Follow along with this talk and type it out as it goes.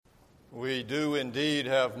We do indeed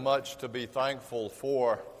have much to be thankful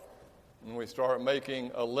for. When we start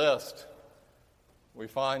making a list, we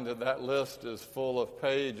find that that list is full of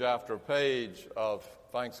page after page of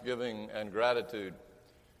thanksgiving and gratitude.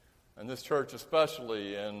 And this church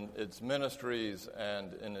especially, in its ministries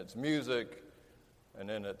and in its music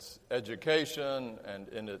and in its education and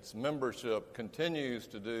in its membership, continues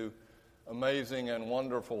to do amazing and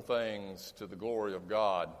wonderful things to the glory of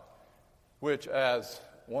God, which, as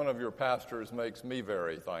one of your pastors, makes me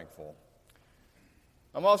very thankful.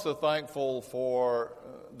 I'm also thankful for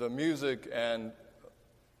the music and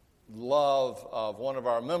love of one of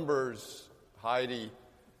our members, Heidi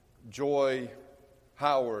Joy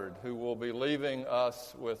Howard, who will be leaving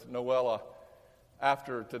us with Noella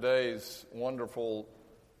after today's wonderful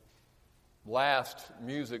last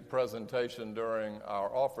music presentation during our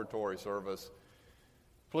offertory service.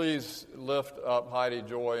 Please lift up Heidi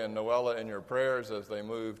Joy and Noella in your prayers as they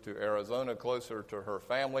move to Arizona, closer to her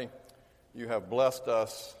family. You have blessed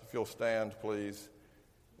us. If you'll stand, please.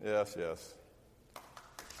 Yes.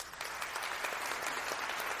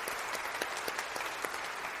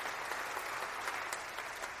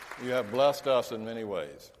 You have blessed us in many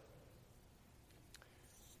ways.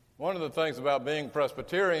 One of the things about being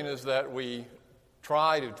Presbyterian is that we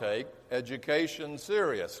try to take education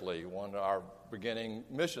seriously. One of our beginning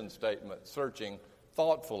mission statement, searching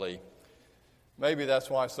thoughtfully. Maybe that's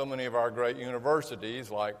why so many of our great universities,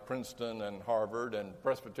 like Princeton and Harvard and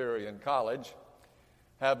Presbyterian College,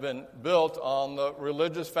 have been built on the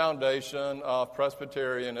religious foundation of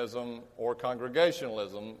Presbyterianism or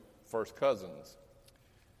Congregationalism, first cousins.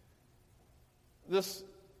 This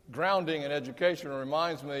grounding in education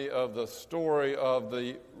reminds me of the story of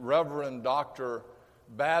the Reverend Dr.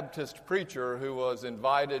 Baptist preacher who was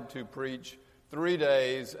invited to preach 3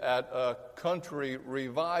 days at a country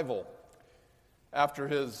revival. After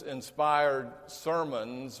his inspired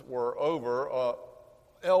sermons were over, an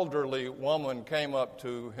elderly woman came up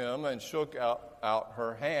to him and shook out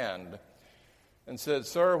her hand and said,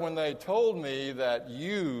 "Sir, when they told me that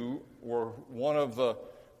you were one of the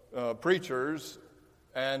preachers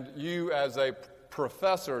and you as a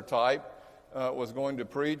professor type was going to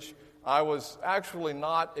preach, I was actually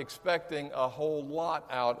not expecting a whole lot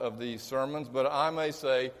out of these sermons, but I may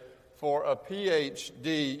say, for a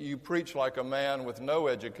PhD, you preach like a man with no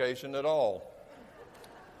education at all."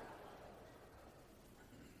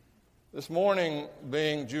 This morning,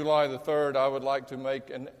 being July the 3rd, I would like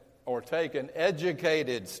to take an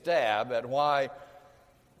educated stab at why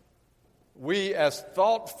we as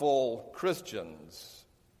thoughtful Christians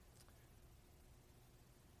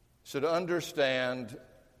should understand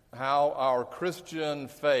how our Christian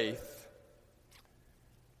faith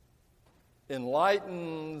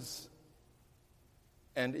enlightens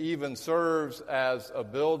and even serves as a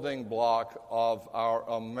building block of our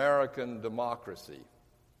American democracy.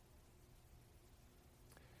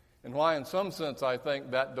 And why, in some sense, I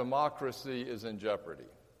think that democracy is in jeopardy.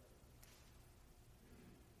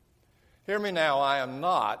 Hear me now, I am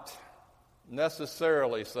not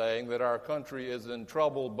necessarily saying that our country is in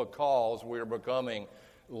trouble because we're becoming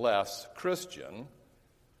less Christian,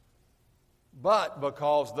 but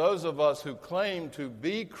because those of us who claim to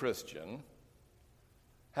be Christian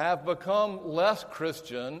have become less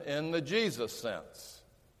Christian in the Jesus sense.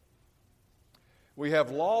 We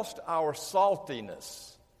have lost our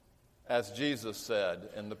saltiness, as Jesus said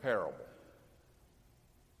in the parable.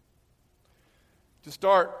 To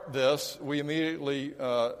start this, we immediately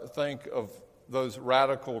think of those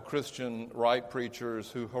radical Christian right preachers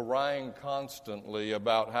who harangue constantly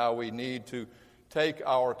about how we need to take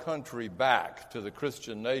our country back to the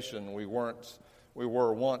Christian nation we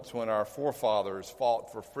were once when our forefathers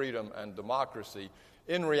fought for freedom and democracy.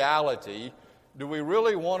 In reality, do we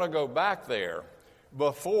really want to go back there?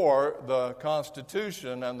 Before the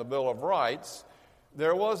Constitution and the Bill of Rights,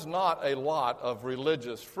 there was not a lot of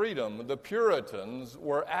religious freedom. The Puritans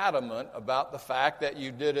were adamant about the fact that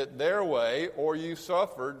you did it their way or you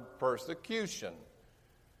suffered persecution.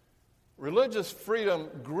 Religious freedom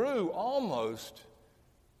grew almost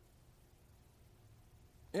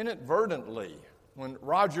inadvertently when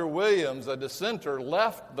Roger Williams, a dissenter,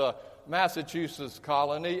 left the Massachusetts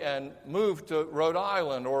colony and moved to Rhode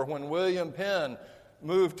Island, or when William Penn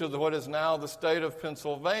moved to what is now the state of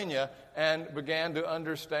Pennsylvania and began to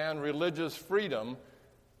understand religious freedom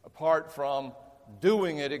apart from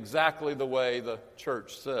doing it exactly the way the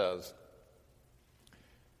church says.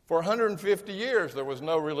 For 150 years, there was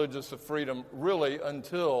no religious freedom really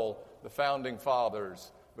until the founding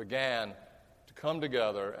fathers began to come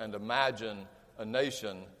together and imagine a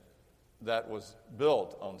nation that was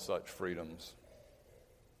built on such freedoms.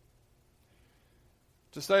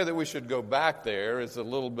 To say that we should go back there is a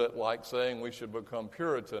little bit like saying we should become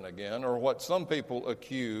Puritan again, or what some people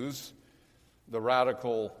accuse the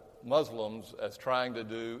radical Muslims as trying to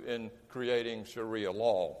do in creating Sharia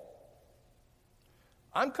law.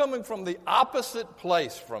 I'm coming from the opposite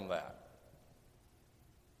place from that.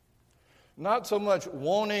 Not so much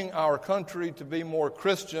wanting our country to be more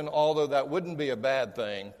Christian, although that wouldn't be a bad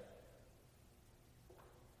thing,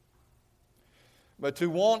 but to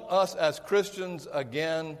want us as Christians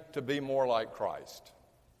again to be more like Christ.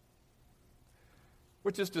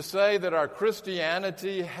 Which is to say that our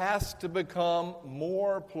Christianity has to become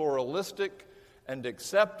more pluralistic and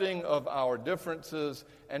accepting of our differences,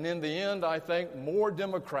 and in the end, I think, more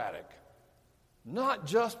democratic. Not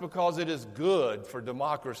just because it is good for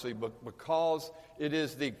democracy, but because it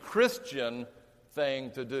is the Christian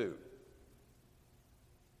thing to do.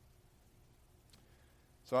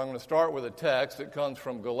 So I'm going to start with a text that comes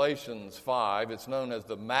from Galatians 5. It's known as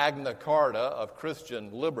the Magna Carta of Christian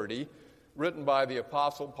liberty, written by the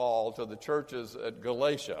Apostle Paul to the churches at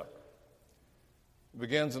Galatia. It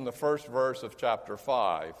begins in the first verse of chapter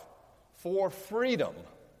 5. For freedom,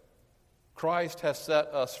 Christ has set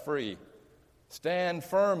us free. Stand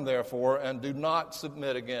firm, therefore, and do not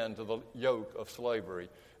submit again to the yoke of slavery.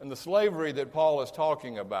 And the slavery that Paul is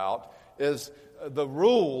talking about is the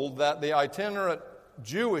rule that the itinerant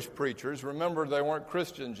Jewish preachers, remember they weren't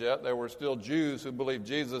Christians yet, they were still Jews who believed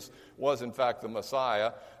Jesus was in fact the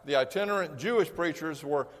Messiah. The itinerant Jewish preachers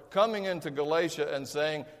were coming into Galatia and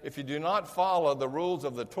saying, if you do not follow the rules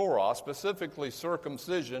of the Torah, specifically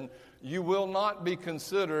circumcision, you will not be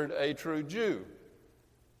considered a true Jew.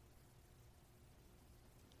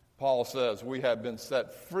 Paul says, we have been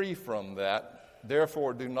set free from that,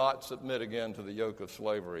 therefore do not submit again to the yoke of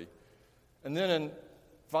slavery. And then in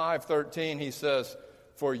 5:13 he says,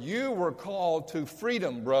 for you were called to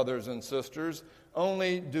freedom, brothers and sisters,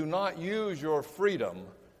 only do not use your freedom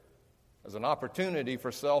as an opportunity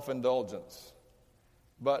for self-indulgence,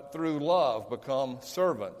 but through love become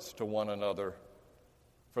servants to one another.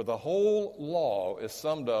 For the whole law is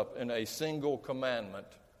summed up in a single commandment.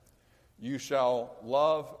 You shall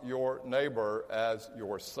love your neighbor as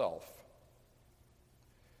yourself.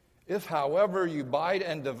 If, however, you bite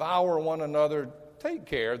and devour one another, take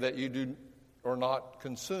care that you are not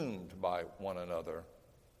consumed by one another.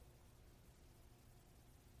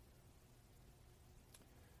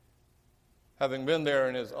 Having been there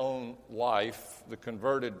in his own life, the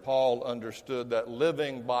converted Paul understood that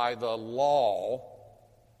living by the law,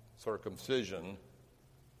 circumcision,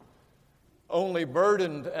 only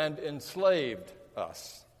burdened and enslaved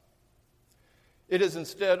us. It is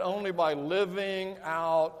instead only by living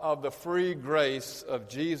out of the free grace of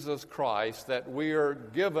Jesus Christ that we are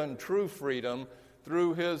given true freedom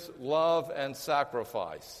through his love and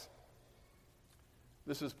sacrifice.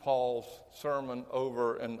 This is Paul's sermon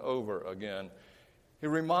over and over again. He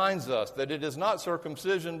reminds us that it is not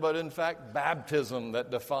circumcision, but in fact baptism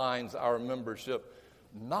that defines our membership.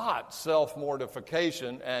 Not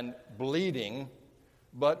self-mortification and bleeding,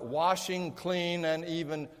 but washing clean and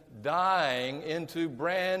even dying into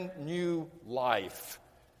brand new life.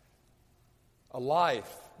 A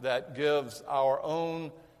life that gives our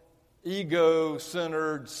own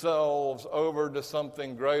ego-centered selves over to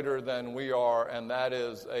something greater than we are, and that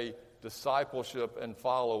is a discipleship and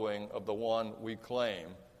following of the one we claim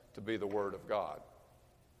to be the Word of God.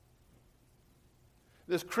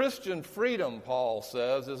 This Christian freedom, Paul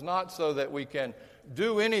says, is not so that we can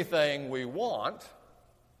do anything we want.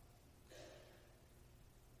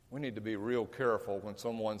 We need to be real careful when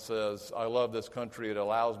someone says, I love this country, it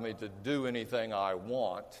allows me to do anything I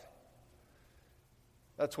want.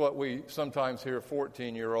 That's what we sometimes hear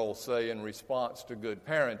 14-year-olds say in response to good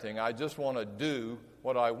parenting. I just want to do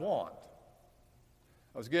what I want.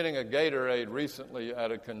 I was getting a Gatorade recently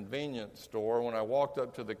at a convenience store. When I walked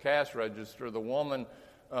up to the cash register, the woman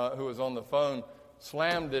who was on the phone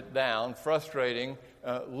slammed it down, frustrating,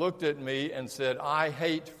 looked at me and said, I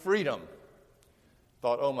hate freedom.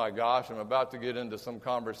 Thought, oh my gosh, I'm about to get into some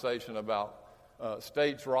conversation about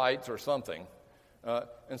states' rights or something.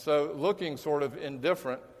 And so, looking sort of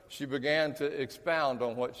indifferent, she began to expound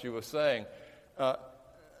on what she was saying.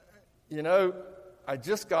 I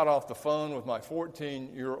just got off the phone with my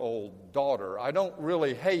 14-year-old daughter. I don't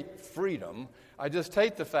really hate freedom. I just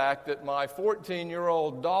hate the fact that my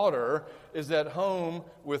 14-year-old daughter is at home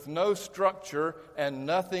with no structure and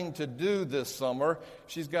nothing to do this summer.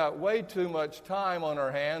 She's got way too much time on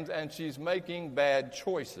her hands, and she's making bad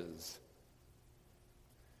choices.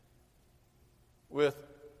 With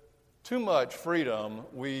too much freedom,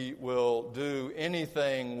 we will do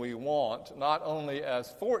anything we want, not only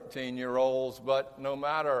as 14-year-olds, but no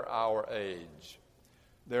matter our age.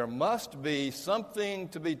 There must be something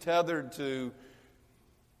to be tethered to.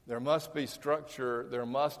 There must be structure. There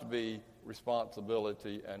must be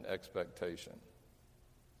responsibility and expectation.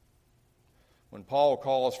 When Paul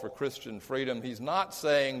calls for Christian freedom, he's not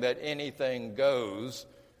saying that anything goes,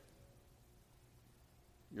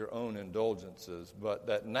 your own indulgences, but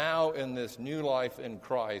that now in this new life in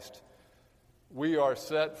Christ, we are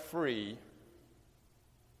set free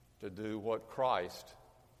to do what Christ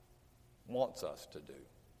wants us to do.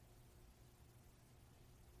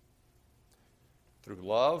 Through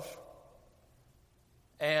love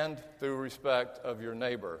and through respect of your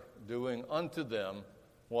neighbor, doing unto them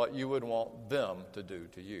what you would want them to do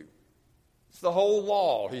to you. It's the whole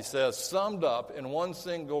law, he says, summed up in one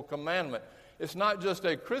single commandment. It's not just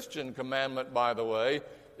a Christian commandment, by the way.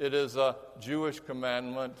 It is a Jewish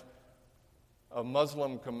commandment, a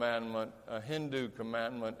Muslim commandment, a Hindu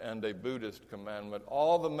commandment, and a Buddhist commandment.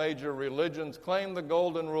 All the major religions claim the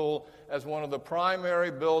Golden Rule as one of the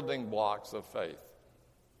primary building blocks of faith.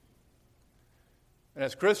 And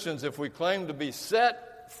as Christians, if we claim to be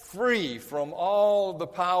set free from all the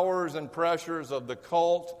powers and pressures of the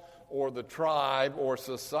cult or the tribe or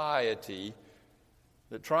society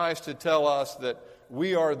that tries to tell us that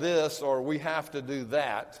we are this or we have to do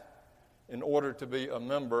that in order to be a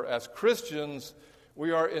member, as Christians,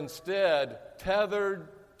 we are instead tethered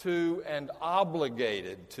to and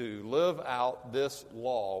obligated to live out this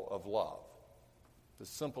law of love. It's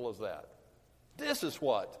as simple as that. This is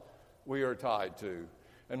what we are tied to.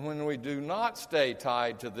 And when we do not stay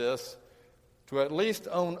tied to this, to at least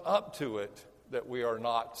own up to it that we are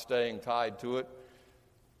not staying tied to it,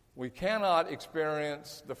 we cannot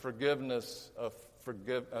experience the forgiveness of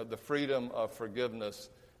the freedom of forgiveness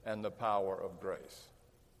and the power of grace.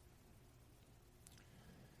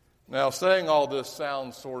 Now, saying all this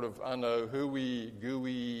sounds sort of, I know, hooey,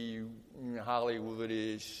 gooey,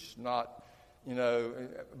 Hollywoodish, not,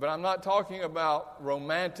 but I'm not talking about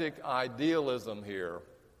romantic idealism here.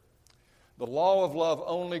 The law of love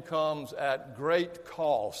only comes at great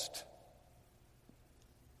cost.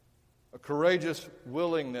 A courageous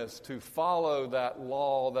willingness to follow that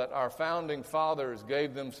law that our founding fathers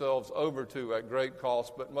gave themselves over to at great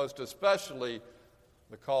cost, but most especially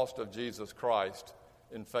the cost of Jesus Christ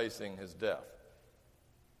in facing his death.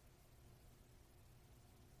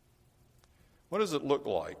 What does it look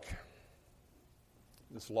like?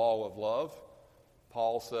 This law of love,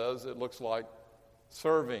 Paul says it looks like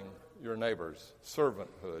serving your neighbors,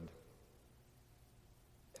 servanthood,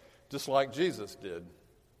 just like Jesus did.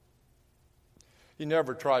 He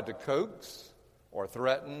never tried to coax or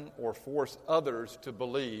threaten or force others to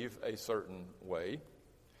believe a certain way.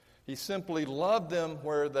 He simply loved them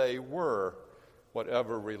where they were,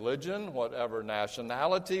 whatever religion, whatever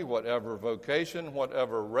nationality, whatever vocation,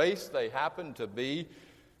 whatever race they happened to be.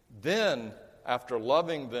 Then, after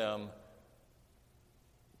loving them,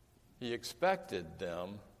 he expected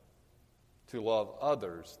them to love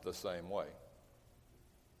others the same way.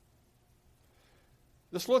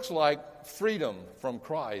 This looks like freedom from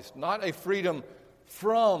Christ, not a freedom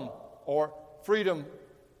from or freedom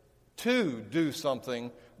to do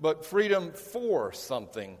something, but freedom for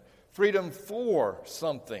something. Freedom for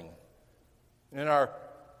something. In our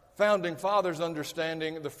founding fathers'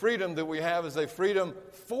 understanding, the freedom that we have is a freedom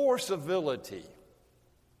for civility,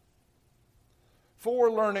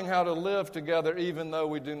 for learning how to live together even though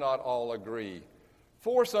we do not all agree,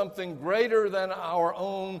 for something greater than our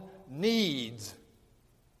own needs,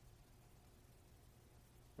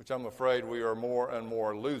 which I'm afraid we are more and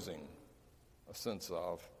more losing a sense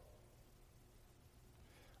of.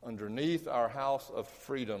 Underneath our house of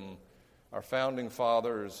freedom, our founding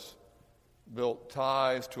fathers built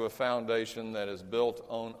ties to a foundation that is built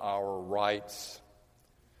on our rights.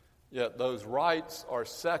 Yet those rights are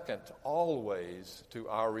second always to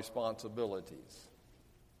our responsibilities.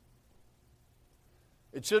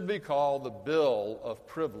 It should be called the bill of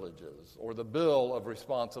privileges or the bill of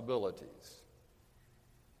responsibilities.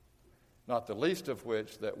 Not the least of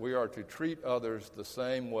which that we are to treat others the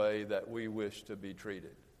same way that we wish to be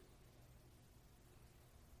treated.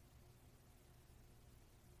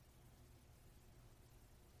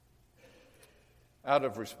 Out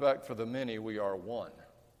of respect for the many, we are one,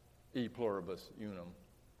 e pluribus unum.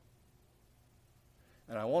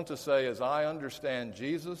 And I want to say, as I understand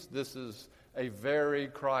Jesus, this is a very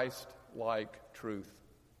Christ-like truth.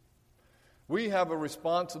 We have a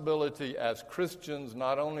responsibility as Christians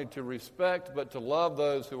not only to respect but to love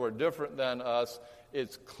those who are different than us.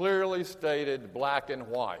 It's clearly stated black and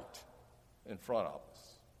white. in front of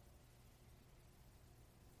us.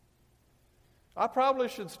 I probably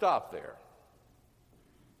should stop there.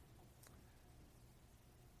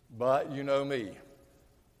 But you know me.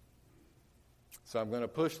 So I'm going to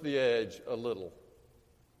push the edge a little.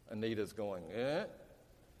 Anita's going, eh?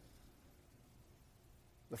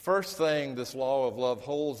 The first thing this law of love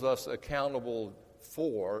holds us accountable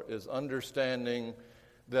for is understanding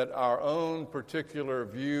that our own particular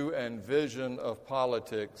view and vision of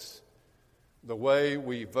politics, the way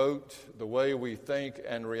we vote, the way we think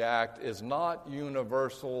and react, is not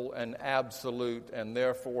universal and absolute and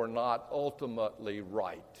therefore not ultimately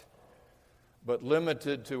right, but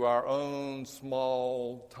limited to our own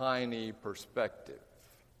small, tiny perspective.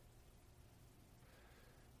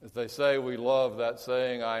 As they say, we love that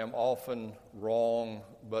saying, I am often wrong,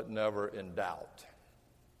 but never in doubt.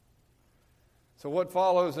 So what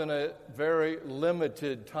follows in a very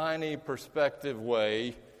limited, tiny perspective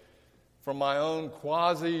way, from my own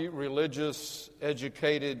quasi-religious,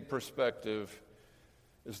 educated perspective,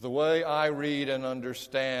 is the way I read and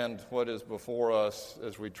understand what is before us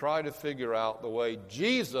as we try to figure out the way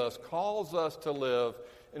Jesus calls us to live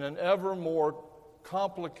in an ever more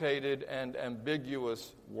complicated and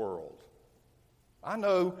ambiguous world. I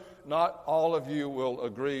know not all of you will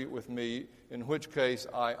agree with me, in which case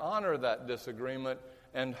I honor that disagreement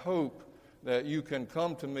and hope that you can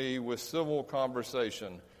come to me with civil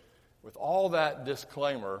conversation. With all that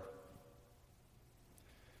disclaimer,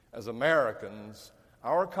 as Americans,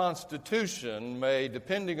 our Constitution may,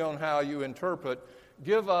 depending on how you interpret,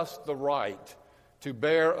 give us the right to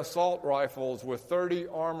bear assault rifles with 30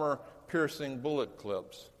 armor-piercing bullet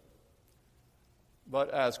clips.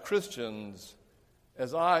 But as Christians,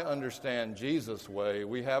 as I understand Jesus' way,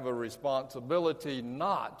 we have a responsibility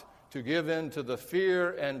not to give in to the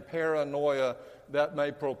fear and paranoia that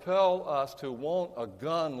may propel us to want a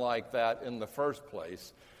gun like that in the first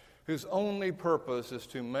place, whose only purpose is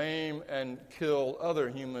to maim and kill other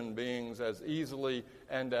human beings as easily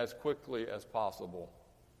and as quickly as possible.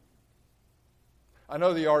 I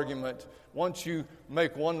know the argument, once you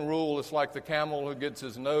make one rule, it's like the camel who gets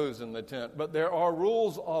his nose in the tent. But there are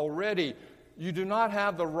rules already. You do not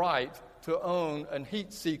have the right to own a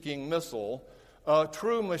heat-seeking missile, a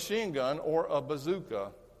true machine gun, or a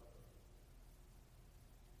bazooka.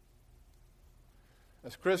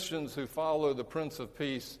 As Christians who follow the Prince of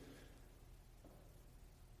Peace,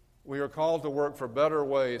 we are called to work for better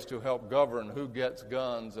ways to help govern who gets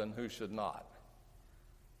guns and who should not.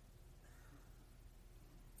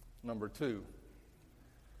 Number two,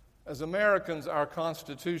 as Americans, our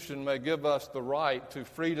Constitution may give us the right to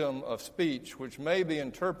freedom of speech, which may be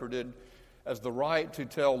interpreted as the right to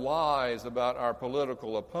tell lies about our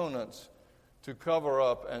political opponents, to cover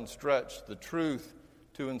up and stretch the truth,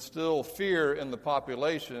 to instill fear in the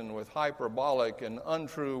population with hyperbolic and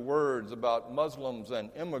untrue words about Muslims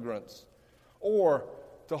and immigrants, or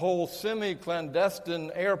to hold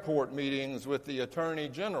semi-clandestine airport meetings with the Attorney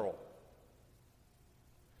General.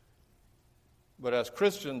 But as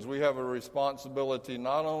Christians, we have a responsibility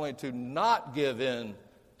not only to not give in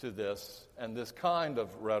to this and this kind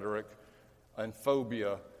of rhetoric and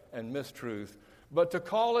phobia and mistruth, but to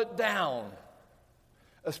call it down,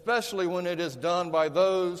 especially when it is done by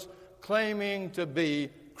those claiming to be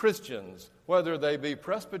Christians, whether they be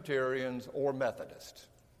Presbyterians or Methodists.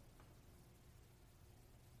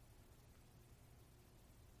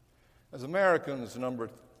 As Americans, number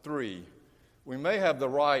three, we may have the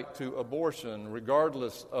right to abortion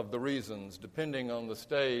regardless of the reasons, depending on the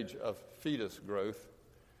stage of fetus growth.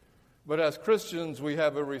 But as Christians, we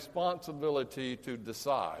have a responsibility to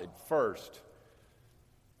decide, first,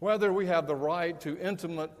 whether we have the right to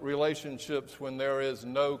intimate relationships when there is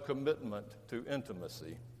no commitment to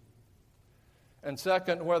intimacy. And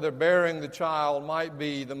second, whether bearing the child might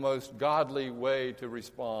be the most godly way to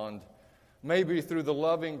respond, maybe through the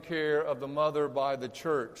loving care of the mother by the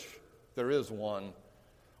church, there is one,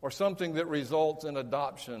 or something that results in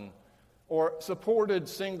adoption, or supported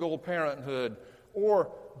single parenthood,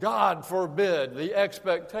 or, God forbid, the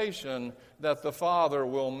expectation that the father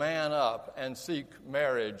will man up and seek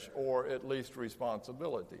marriage or at least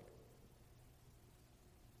responsibility.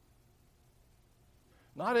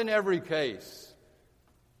 Not in every case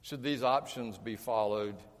should these options be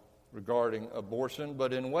followed regarding abortion,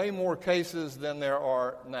 but in way more cases than there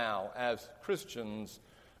are now. As Christians,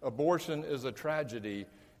 abortion is a tragedy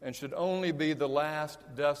and should only be the last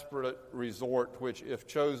desperate resort, which, if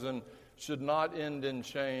chosen, should not end in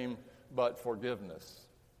shame but forgiveness.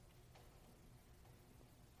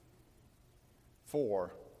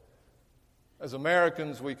 4, As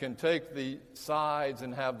Americans, we can take the sides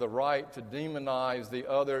and have the right to demonize the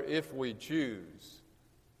other if we choose.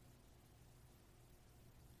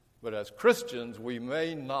 But as Christians, we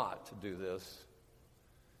may not do this.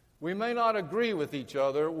 We may not agree with each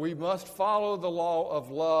other. We must follow the law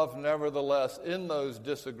of love, nevertheless, in those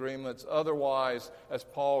disagreements. Otherwise, as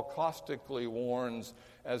Paul caustically warns,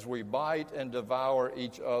 as we bite and devour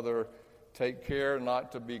each other, take care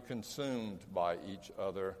not to be consumed by each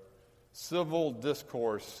other. Civil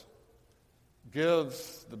discourse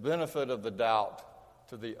gives the benefit of the doubt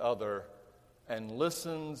to the other and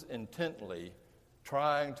listens intently,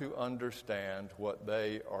 trying to understand what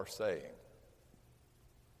they are saying.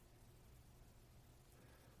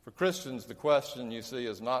 For Christians, the question, you see,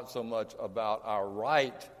 is not so much about our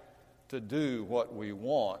right to do what we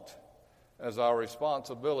want as our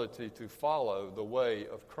responsibility to follow the way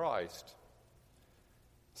of Christ.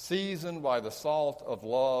 Seasoned by the salt of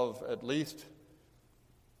love, at least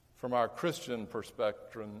from our Christian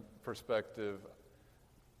perspective,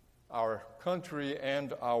 our country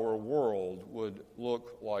and our world would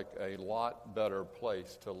look like a lot better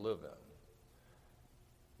place to live in.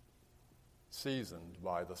 Seasoned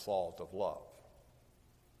by the salt of love.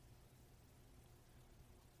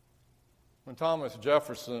 When Thomas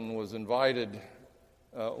Jefferson was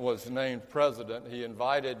named president, he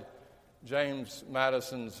invited James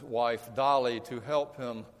Madison's wife, Dolly, to help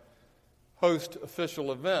him host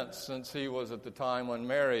official events since he was at the time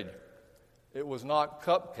unmarried. It was not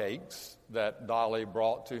cupcakes that Dolly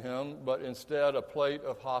brought to him, but instead a plate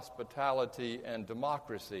of hospitality and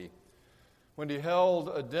democracy. When he held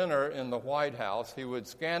a dinner in the White House, he would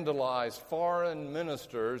scandalize foreign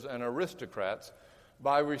ministers and aristocrats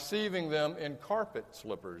by receiving them in carpet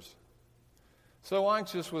slippers. So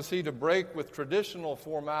anxious was he to break with traditional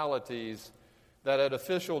formalities that at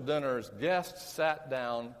official dinners guests sat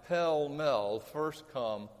down pell-mell, first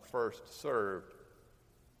come, first served.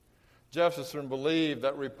 Jefferson believed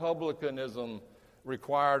that republicanism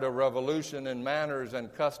required a revolution in manners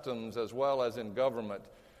and customs as well as in government.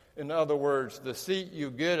 In other words, the seat you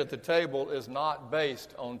get at the table is not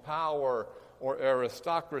based on power or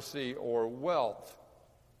aristocracy or wealth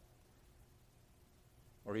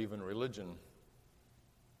or even religion.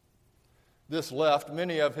 This left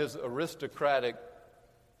many of his aristocratic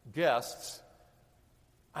guests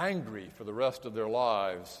angry for the rest of their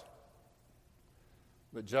lives.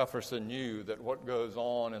 But Jefferson knew that what goes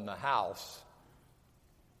on in the house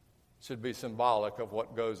should be symbolic of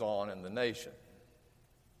what goes on in the nation.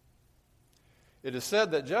 It is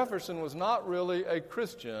said that Jefferson was not really a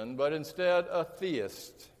Christian, but instead a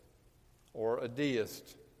theist or a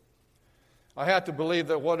deist. I have to believe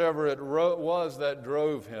that whatever it was that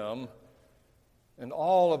drove him and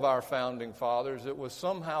all of our founding fathers, it was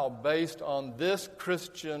somehow based on this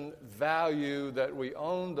Christian value that we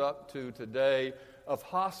owned up to today of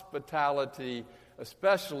hospitality,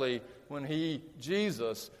 especially when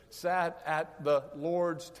Jesus, sat at the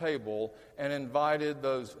Lord's table and invited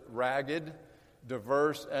those ragged,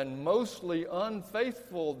 diverse, and mostly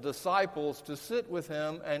unfaithful disciples to sit with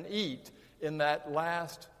him and eat in that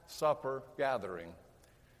Last Supper gathering.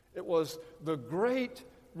 It was the great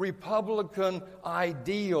Republican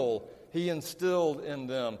ideal he instilled in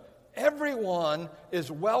them. Everyone is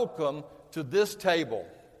welcome to this table.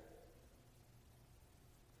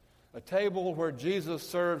 A table where Jesus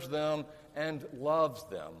serves them and loves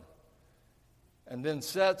them, and then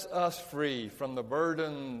sets us free from the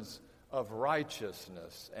burdens of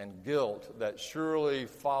righteousness and guilt that surely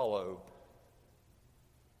follow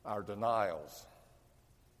our denials.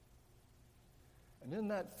 And in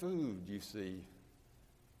that food, you see,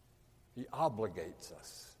 he obligates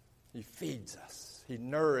us. He feeds us. He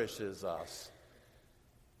nourishes us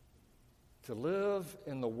to live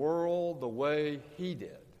in the world the way he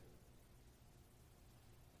did.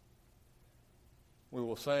 We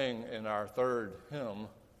will sing in our third hymn,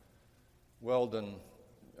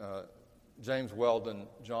 James Weldon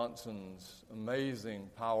Johnson's amazing,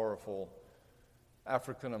 powerful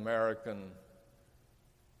African-American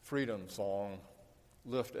freedom song,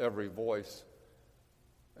 Lift Every Voice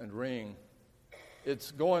and Ring.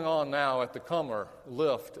 It's going on now at the Cummer.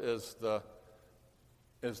 Lift is the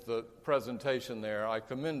presentation there. I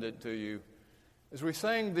commend it to you. As we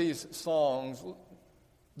sang these songs,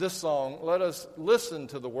 this song, let us listen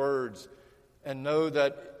to the words and know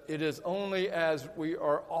that it is only as we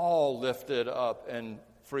are all lifted up in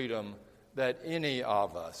freedom that any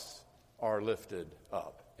of us are lifted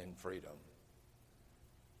up in freedom.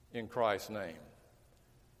 In Christ's name,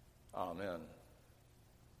 amen.